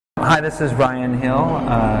Hi, this is Ryan Hill,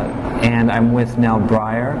 and I'm with Nell,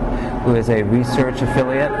 who is a research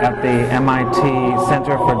affiliate at the MIT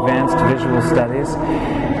Center for Advanced Visual Studies.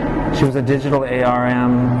 She was a digital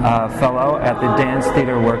ARM fellow at the Dance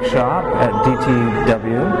Theater Workshop at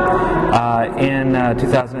DTW in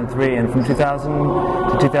 2003, and from 2000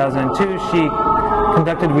 to 2002 she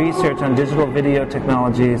conducted research on digital video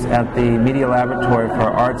technologies at the Media Laboratory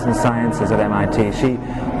for Arts and Sciences at MIT. She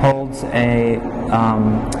holds an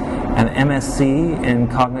MSc in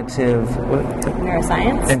cognitive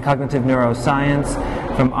neuroscience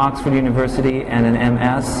from Oxford University and an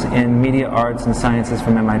MS in media arts and sciences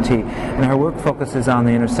from MIT. And her work focuses on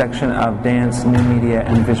the intersection of dance, new media,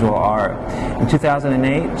 and visual art. In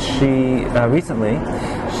 2008, she is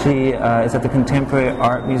at the Contemporary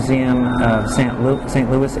Art Museum of St.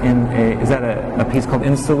 Louis in a piece called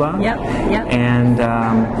Insula? Yep.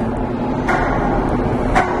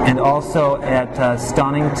 And also at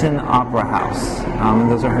Stonington Opera House.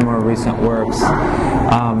 Those are her more recent works.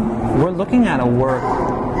 We're looking at a work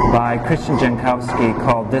by Christian Janowski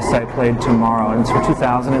called This I Played Tomorrow, and it's from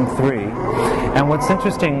 2003. And what's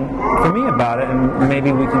interesting for me about it, and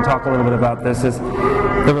maybe we can talk a little bit about this, is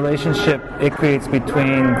the relationship it creates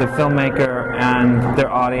between the filmmaker and their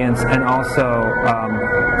audience, and also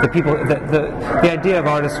the people, the idea of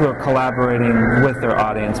artists who are collaborating with their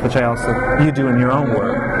audience, which you do in your own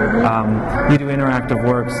work. You do interactive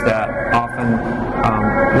works that often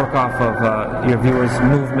work off of your viewers'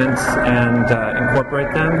 movements and incorporate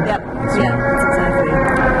them. Yep, that's exactly.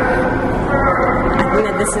 I think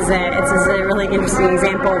that this is a really interesting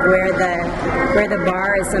example of where the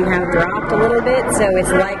bar is somehow dropped a little bit, so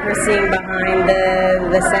it's like we're seeing behind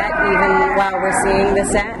the set even while we're seeing the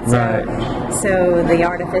set. Right. So the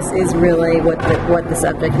artifice is really what the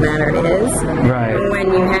subject matter is. Right.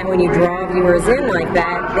 When you draw viewers in like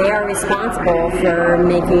that, they are responsible for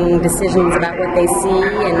making decisions about what they see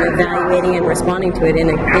and evaluating and responding to it in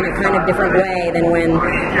a kind of different way than when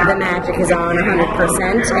the magic is on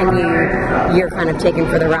 100% and you're kind of taken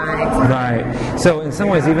for the ride. Right. So in some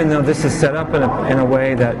ways, even though this is set up in a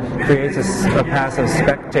way that creates a passive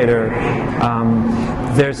spectator,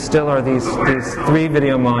 there still are these three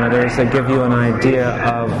video monitors that give you an idea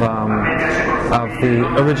of the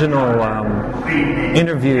original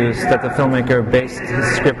interviews that the filmmaker based his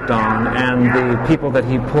script on, and the people that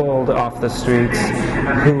he pulled off the streets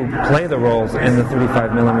who play the roles in the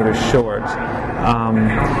 35mm short.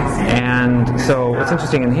 And so what's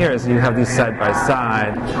interesting in here is you have these side by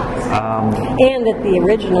side. And that the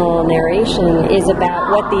original narration is about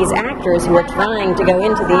what these actors who are trying to go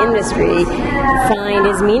into the industry find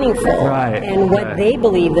is meaningful, right, and what they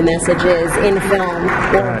believe the message is in film,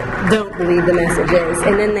 or don't believe the message is,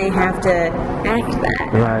 and then they have to act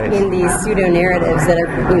that in these pseudo narratives that are,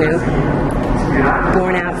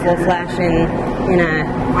 born out full flash in a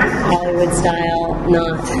Hollywood style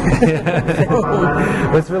not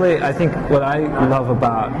film. What's really, I think, what I love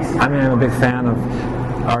about, I'm a big fan of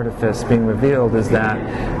artifice being revealed, is that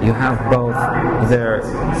you have both their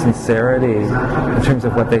sincerity in terms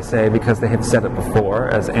of what they say because they have said it before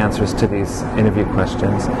as answers to these interview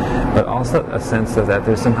questions, but also a sense of that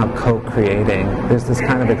they're somehow co-creating. There's this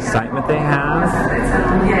kind of excitement they have.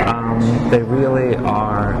 They really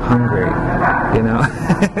are hungry,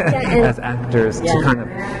 as actors to kind of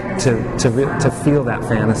to feel that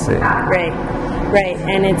fantasy. Right,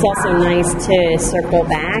 and it's also nice to circle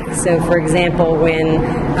back. So, for example, when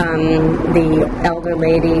the elder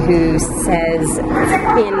lady who says,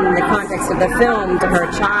 in the context of the film, to her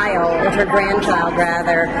grandchild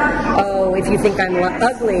rather, "Oh, if you think I'm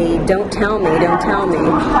ugly, don't tell me."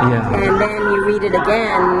 Yeah. And then you read it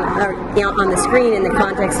again on the screen in the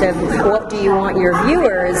context of, what do you want your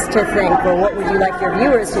viewers to think, or what would you like your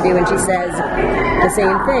viewers to do? And she says the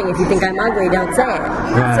same thing: if you think I'm ugly, don't say it.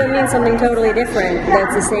 Right. So it means something totally different.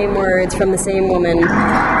 That's the same words from the same woman, 10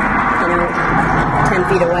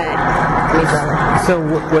 feet away from each other. So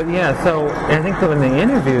I think that when the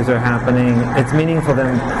interviews are happening, it's meaningful to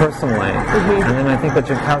them personally. Mm-hmm. And then I think what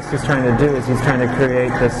Janowski's trying to do is he's trying to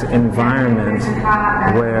create this environment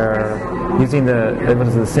where, using the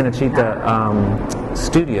Cinecittà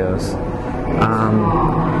studios,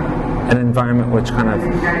 an environment which kind of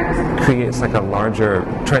creates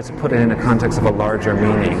tries to put it in a context of a larger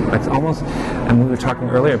meaning. Like almost, and we were talking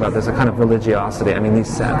earlier about there's a kind of religiosity. I mean, these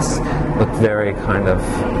sets look very kind of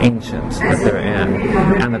ancient that they're in,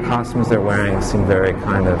 and the costumes they're wearing seem very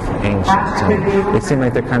kind of ancient. And they seem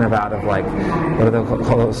like they're kind of out of what do they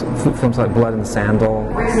call those films like Blood and Sandal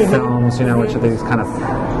films, which are these kind of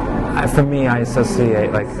for me, I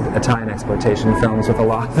associate like Italian exploitation films with a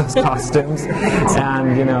lot of those costumes,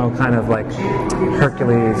 and kind of like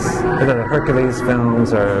the Hercules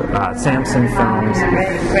films or Samson films.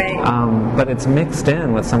 Right. But it's mixed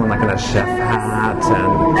in with someone like in a chef hat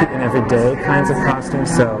and everyday kinds of costumes.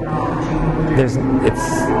 So there's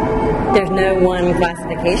no one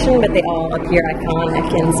classification, but they all appear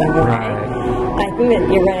iconic in some way. Right. I think that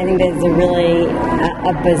you're right. I think there's a really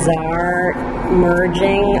a bizarre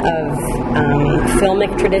merging of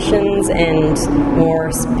filmic traditions and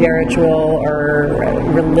more spiritual or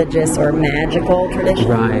religious or magical traditions,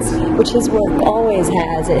 right. which his work always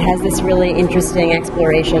has. It has this really interesting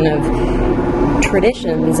exploration of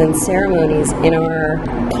traditions and ceremonies in our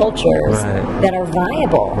cultures right. that are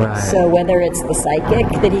viable. Right. So whether it's the psychic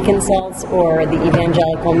that he consults, or the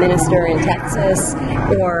evangelical minister in Texas,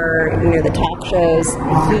 or the talk shows,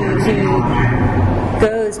 he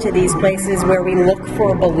goes to these places where we look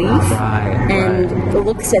for belief and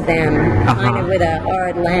looks at them kind of with a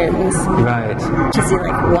hard lens to see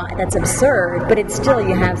like why that's absurd, but it's still,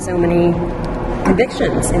 you have so many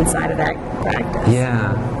convictions inside of that practice.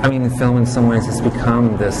 Yeah, I mean, film in some ways has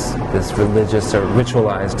become this religious or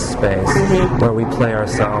ritualized space where we play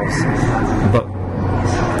ourselves, but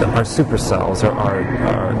our super selves, or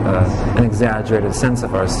an exaggerated sense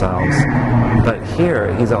of ourselves. But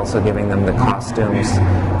here, he's also giving them the costumes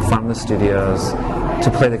from the studios to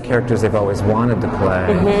play the characters they've always wanted to play.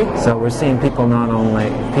 So we're seeing people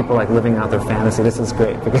people like living out their fantasy. This is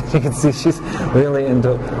great because you can see she's really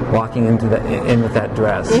into walking in with that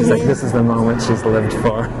dress. She's like, this is the moment she's lived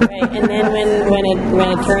for. Right, and then when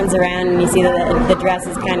it turns around and you see that the dress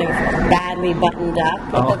is kind of badly buttoned up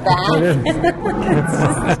at the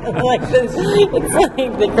back. It's like this. It's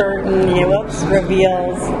like the curtain,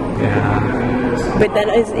 reveals. Yeah. But that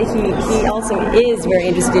is, he also is very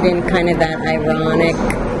interested in kind of that ironic.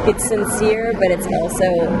 It's sincere, but it's also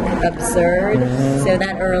absurd. So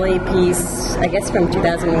that early piece, I guess from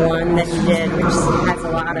 2001 that he did, which has a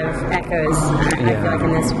lot of echoes, I feel like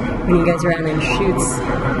in this, when he goes around and shoots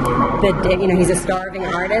he's a starving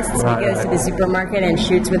artist, so he goes to the supermarket and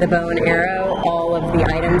shoots with a bow and arrow all of the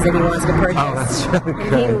items that he wants to purchase. Oh, that's really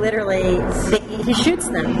good. And he literally, he shoots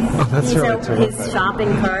them. Oh, that's really terrific. His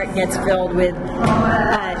shopping cart gets filled with,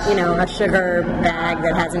 a sugar bag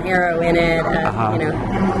that has an arrow in it,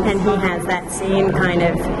 and he has that same kind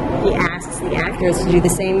of, he asks the actors to do the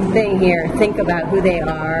same thing here. Think about who they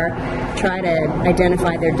are, try to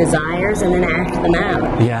identify their desires, and then act them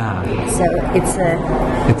out. Yeah. So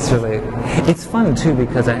it's fun too,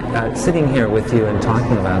 because sitting here with you and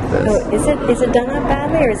talking about this. Oh, is it done up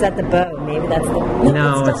badly, or is that the bow? Maybe that's the.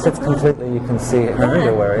 No, it's completely. You can see her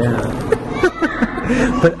underwear. Yeah.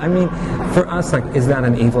 But I mean, for us, like, is that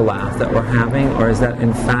an evil laugh that we're having, or is that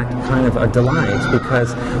in fact kind of a delight?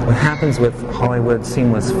 Because what happens with Hollywood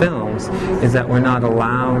seamless films is that we're not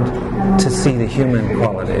allowed to see the human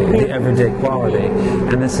quality, the everyday quality.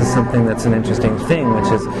 And this is something that's an interesting thing, which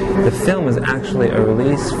is the film is actually a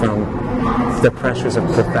release from the pressures of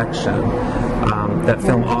perfection that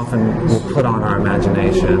film often will put on our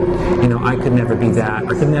imagination. I could never be that.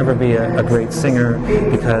 I could never be a great singer,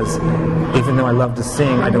 because even though I love to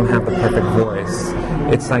sing, I don't have the perfect voice.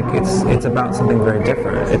 It's like it's about something very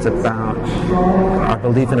different. It's about our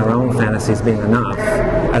belief in our own fantasies being enough,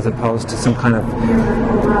 as opposed to some kind of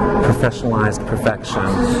professionalized perfection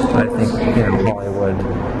that I think Hollywood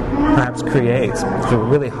perhaps creates through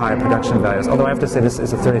really high production values. Although I have to say, this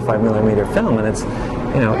is a 35mm film, and it's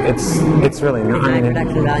really not. High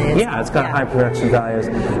production values. Yeah, it's got high production values.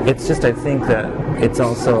 It's just, I think that it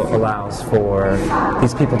also allows for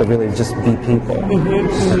these people to really just be people.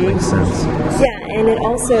 If that makes sense. Yeah, and it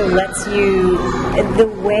also lets you, the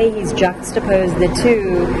way he's juxtaposed the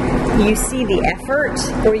two, you see the effort,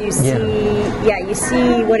 or you see, you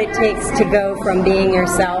see what it takes to go from being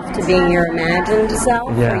yourself to being your imagined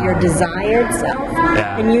self, or your desired self.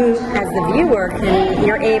 And you, as the viewer,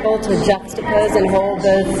 you're able to juxtapose and hold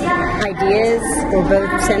both ideas or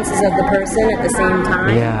both senses of the person at the same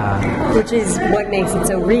time, which is what makes it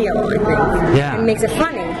so real, I think. And makes it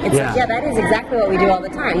funny. It's like, that is exactly what we do all the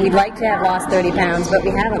time. We'd like to have lost 30 pounds, but we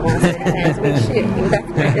haven't lost 30 pounds. We shoot.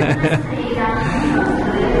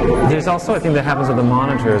 There's also a thing that happens with the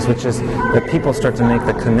monitors, which is that people start to make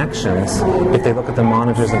the connections if they look at the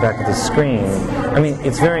monitors in the back of the screen. I mean,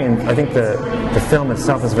 it's very, I think the film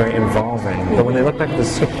itself is very involving, but when they look back at the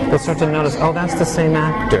screen, they'll start to notice, oh, that's the same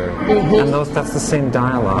actor, and that's the same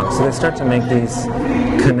dialogue. So they start to make these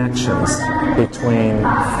connections. between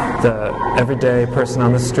the everyday person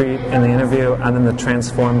on the street in the interview and then the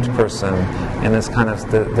transformed person in this kind of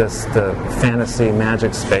the fantasy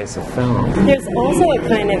magic space of film. There's also a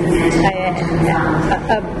kind of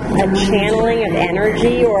a channeling of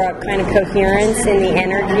energy, or a kind of coherence in the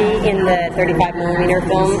energy in the 35mm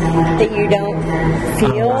film that you don't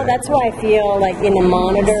feel. That's why I feel like in the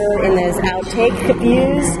monitor, in those outtake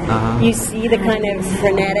views, you see the kind of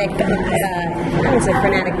frenetic, I don't say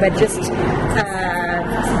frenetic, but just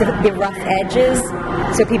the rough edges,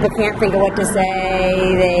 so people can't think of what to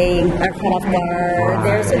say, they are caught off guard.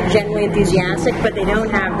 They're sort of genuinely enthusiastic, but they don't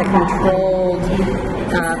have the controlled,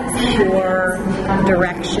 pure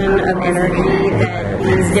direction of energy that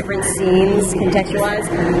these different scenes contextualize.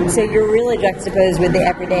 So you're really juxtaposed with the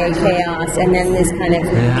everyday chaos, and then this kind of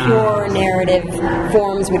pure narrative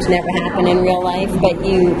forms which never happen in real life, but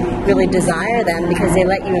you really desire them because they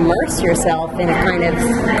let you immerse yourself in a kind of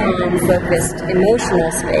calm, focused,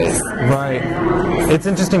 emotional space. Right. It's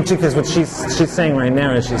interesting too, because what she's saying right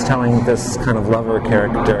now is she's telling this kind of lover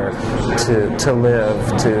character to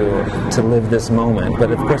live this moment.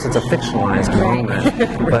 But of course, it's a fictionalized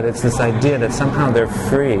moment. But it's this idea that somehow they're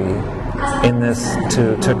free in this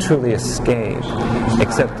to truly escape.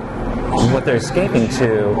 Except what they're escaping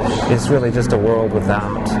to is really just a world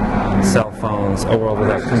without cell phones, a world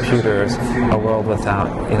without computers, a world without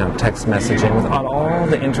text messaging, without all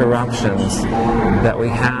the interruptions that we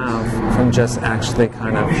have from just actually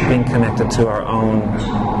kind of being connected to our own,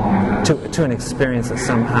 to an experience that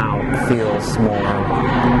somehow feels more.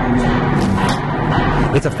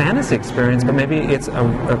 It's a fantasy experience, but maybe it's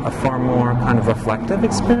a far more kind of reflective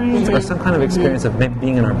experience, or some kind of experience of maybe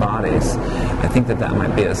being in our bodies. I think that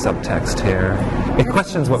might be a subtext here. It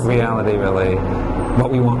questions what we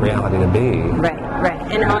want reality to be. Right.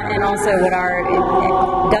 And also it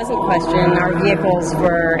doesn't question our vehicles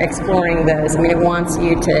for exploring those. I mean, it wants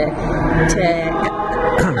you to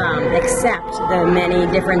accept the many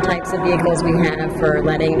different types of vehicles we have for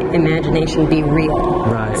letting imagination be real.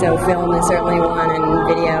 Right. So film is certainly one, and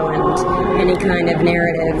video, and any kind of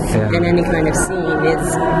narrative and any kind of scene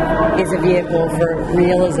is a vehicle for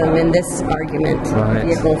realism in this argument. Right. A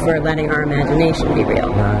vehicle for letting our imagination be real.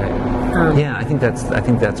 Right. I think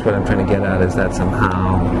that's what I'm trying to get at, is that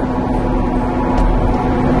somehow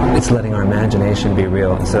it's letting our imagination be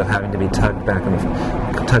real instead of having to be tugged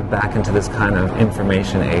back into this kind of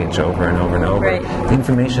information age over and over and over. Right. The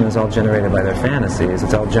information is all generated by their fantasies.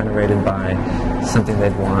 It's all generated by something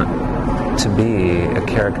they'd want to be, a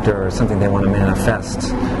character, or something they want to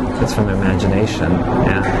manifest. That's from imagination.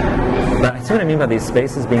 But I see what I mean by these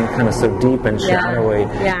spaces being kind of so deep and shadowy.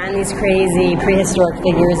 Yeah, and these crazy prehistoric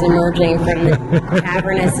figures emerging from the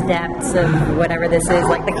cavernous depths of whatever this is,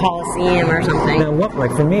 like the Colosseum or something. Now,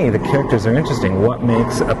 for me, the characters are interesting. What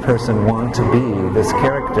makes a person want to be this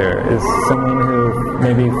character is someone who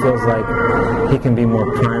maybe feels like he can be more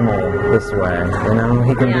primal this way.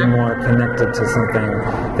 He can be more connected to something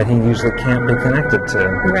that he usually can't be connected to.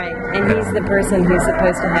 Right, and he's the person who's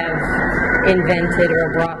supposed to have invented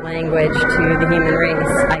or brought language to the human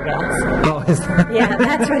race, I guess. Oh, is that? Yeah,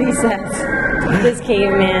 that's what he says. This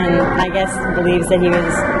caveman, I guess, believes that he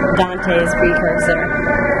was Dante's precursor.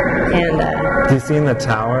 And do you see in the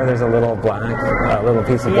tower? There's a little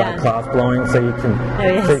piece of black cloth blowing, so you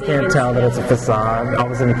can't tell that it's a facade. All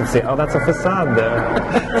of a sudden, you can see, that's a facade there.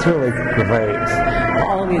 It's really great.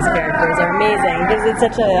 All of these characters are amazing because it's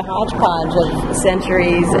such a hodgepodge of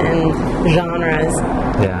centuries and genres.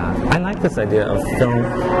 Yeah, I like this idea of film.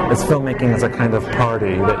 It's filmmaking as a kind of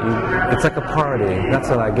party it's like a party. That's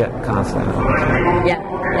what I get constantly. Yeah.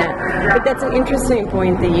 But that's an interesting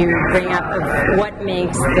point that you bring up of what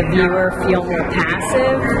makes the viewer feel more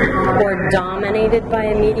passive or dominated by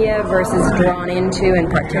a media versus drawn into and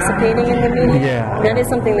participating in the media. Yeah. That is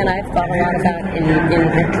something that I've thought a lot about in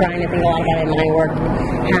trying to think a lot about in my work,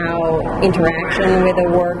 how interaction with a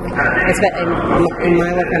work, in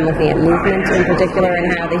my work I'm looking at movement in particular, and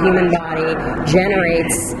how the human body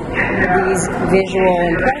generates these visual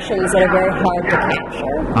impressions that are very hard to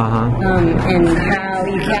capture. And how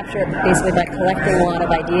you capture it basically by collecting a lot of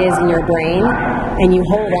ideas in your brain, and you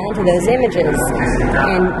hold on to those images,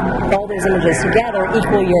 and all those images together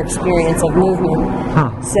equal your experience of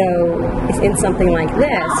movement. So in something like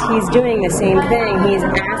this, he's doing the same thing. He's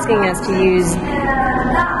asking us to use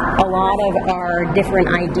a lot of our different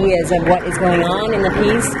ideas of what is going on in the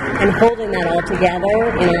piece and holding that all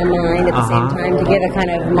together in our mind at the same time to give a kind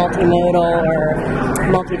of multimodal or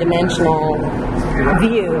multidimensional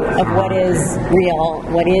view of what is real,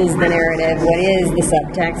 what is the narrative, what is the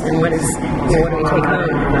subtext, and what is, what do we take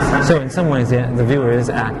home. So in some ways, the viewer is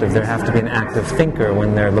active. There have to be an active thinker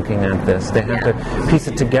when they're looking at this. They have to piece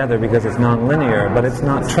it together because it's non-linear, but it's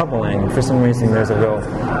not troubling. For some reason, there's a real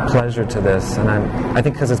pleasure to this, and I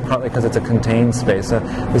think it's partly because it's a contained space.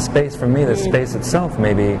 The space, for me, the space itself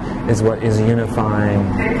maybe is what is unifying,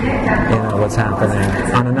 what's happening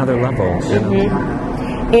on another level.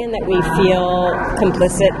 And that we feel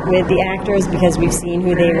complicit with the actors because we've seen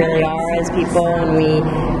who they really are as people, and we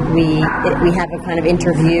have a kind of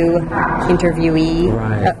interviewee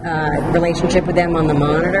relationship with them on the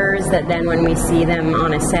monitors, that then when we see them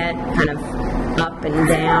on a set kind of up and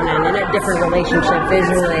down and in a different relationship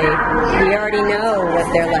visually, we already know what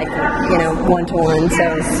they're like, one-to-one.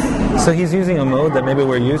 So he's using a mode that maybe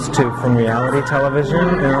we're used to from reality television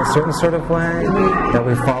in a certain sort of way, that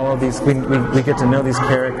we follow these, we get to know these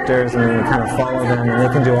characters and we kind of follow them, and they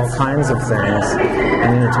can do all kinds of things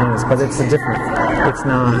and entertain us, but it's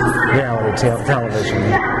not reality television.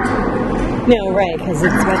 No, right, because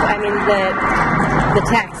it's the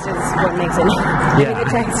text is what makes it. The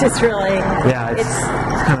text is really. Yeah, it's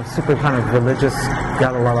kind of super, kind of religious.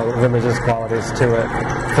 Got a lot of religious qualities to it,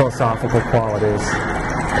 philosophical qualities.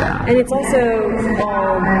 Yeah. And it's also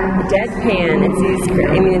all deadpan. It's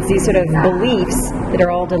these sort of beliefs that are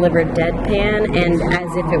all delivered deadpan, and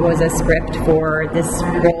as if it was a script for this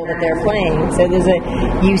role that they're playing. So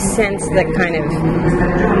you sense the kind of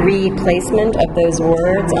replacement of those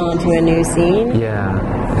words onto a new scene. Yeah.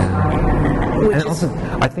 And also,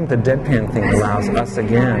 I think the deadpan thing allows us,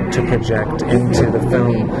 again, to project into the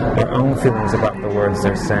film our own feelings about the words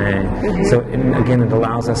they're saying. So, again, it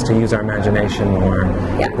allows us to use our imagination more.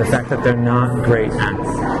 Yeah. The fact that they're not great,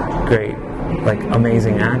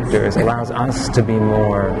 amazing actors allows us to be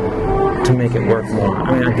more, to make it work more.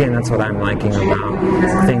 I mean, again, that's what I'm liking about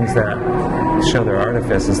things that show their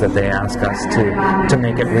artifice, is that they ask us to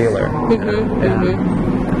make it realer.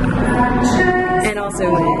 And also,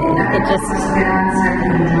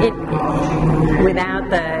 without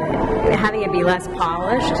having it be less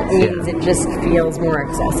polished means it just feels more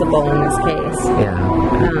accessible in this case.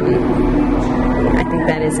 I think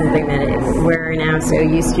that is something that we're now so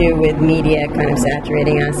used to, with media kind of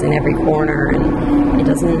saturating us in every corner, and it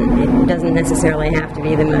doesn't necessarily have to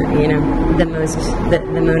be the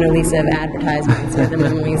Mona Lisa of advertisements or the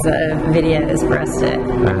Mona Lisa of videos for us to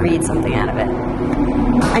read something out of it.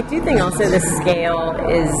 I do think also the scale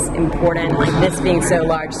is important, like this being so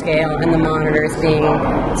large scale and the monitors being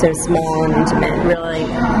so small and intimate really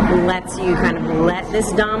lets you kind of let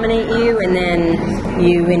this dominate you, and then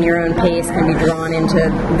you in your own pace can be drawn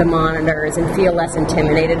into the monitors and feel less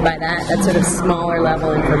intimidated by that sort of smaller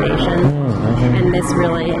level information. And this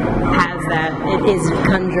really has that. It is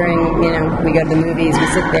conjuring, we go to the movies, we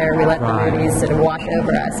sit there, we let the movies sort of wash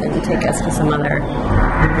over us and take us to some other.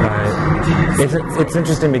 It's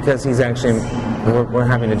interesting because he's actually, we're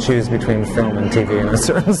having to choose between film and TV in a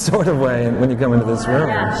certain sort of way, and when you come into this room.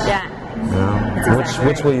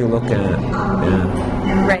 Which will you look at?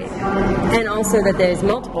 Right. And also that there's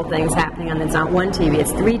multiple things happening on, it's not one TV,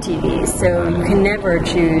 it's 3 TVs, so you can never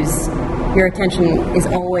choose, your attention is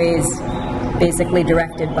always basically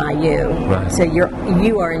directed by you. So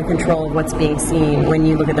you are in control of what's being seen when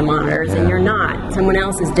you look at the monitors, and you're not. Someone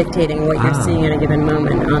else is dictating what you're seeing at a given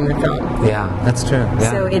moment on the film. Yeah, that's true.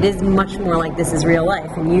 Yeah. So it is much more like this is real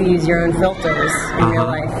life, and you use your own filters in real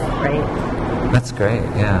life, right? That's great,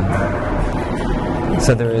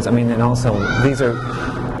 So there is, and also these are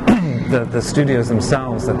the studios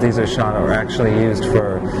themselves that these are shot are actually used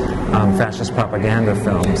for fascist propaganda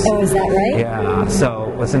films. Oh, is that right? Yeah. So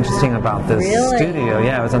what's interesting about this studio,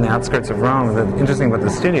 it was on the outskirts of Rome. The interesting about the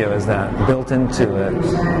studio is that built into it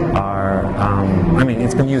are,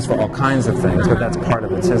 it's been used for all kinds of things, but that's part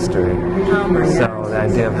of its history. So the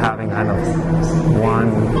idea of having kind of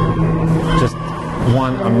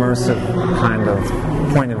one immersive kind of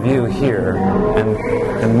point of view here,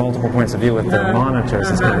 and multiple points of view with the monitors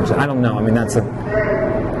is kind of, I don't know. That's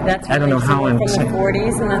I don't know how from the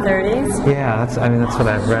 40s and the 30s. Yeah, that's what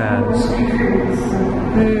I've read.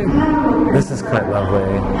 This is quite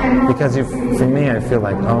lovely because for me, I feel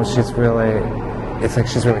like it's like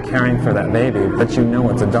she's really caring for that baby, but it's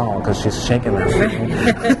a doll because she's shaking that thing.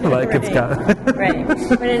 Like it's got. Right, but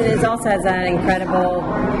it also has that incredible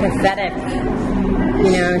pathetic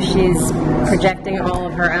you know, she's projecting all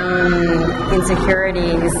of her own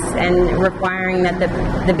insecurities and requiring that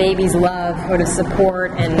the baby's love sort of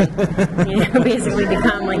support and, you know, basically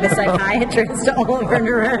become like the psychiatrist to all of her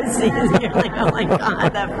neuroses. You're like, oh my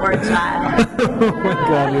God, that poor child. Oh my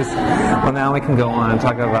God. Well, now we can go on and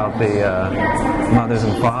talk about the mothers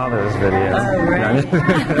and fathers video. Oh, right.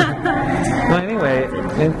 Well, anyway,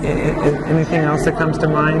 anything else that comes to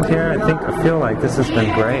mind here? I feel like this has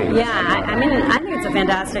been great. Yeah, I mean, I think it's a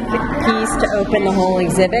fantastic piece to open the whole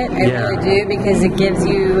exhibit. I really do, because it gives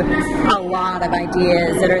you a lot of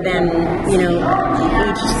ideas that are then, you know,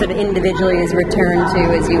 each sort of individually is returned to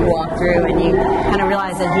as you walk through, and you kind of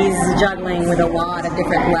realize that he's juggling with a lot of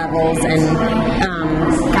different levels and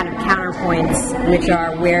kind of counterpoints, which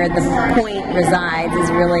are where the point resides is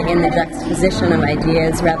really in the juxtaposition of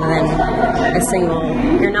ideas rather than a single.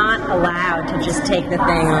 You're not allowed to just take the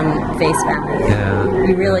thing on face value. Yeah.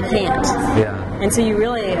 You really can't. Yeah. And so you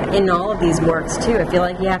really, in all of these works too, I feel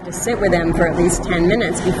like you have to sit with them for at least 10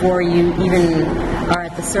 minutes before you even are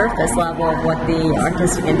at the surface level of what the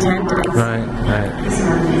artistic intent is. Right.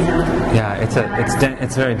 Yeah,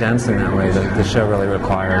 it's very dense in that way. The show really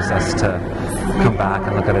requires us to come back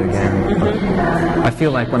and look at it again. Mm-hmm. I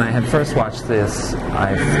feel like when I had first watched this,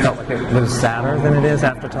 I felt like it was sadder than it is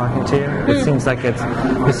after talking to you. It seems like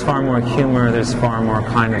there's far more humor, there's far more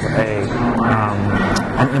kind of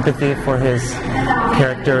an empathy for his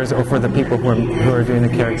characters, or for the people who are doing the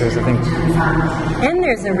characters, I think. And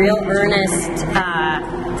there's a real earnest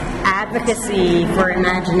advocacy for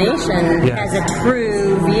imagination as a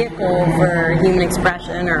true vehicle for human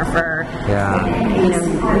expression, or for you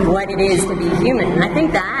know, what it is to be human. And I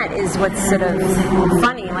think that is what's sort of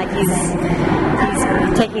funny. Like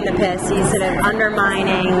he's taking the piss. He's sort of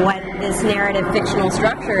undermining what this narrative fictional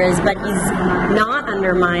structure is, but he's not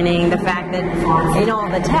undermining the fact that in all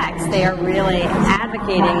the text they are really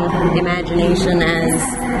advocating imagination as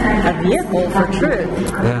a vehicle for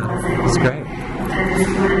truth. Yeah, it's great.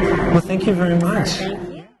 Well, thank you very much.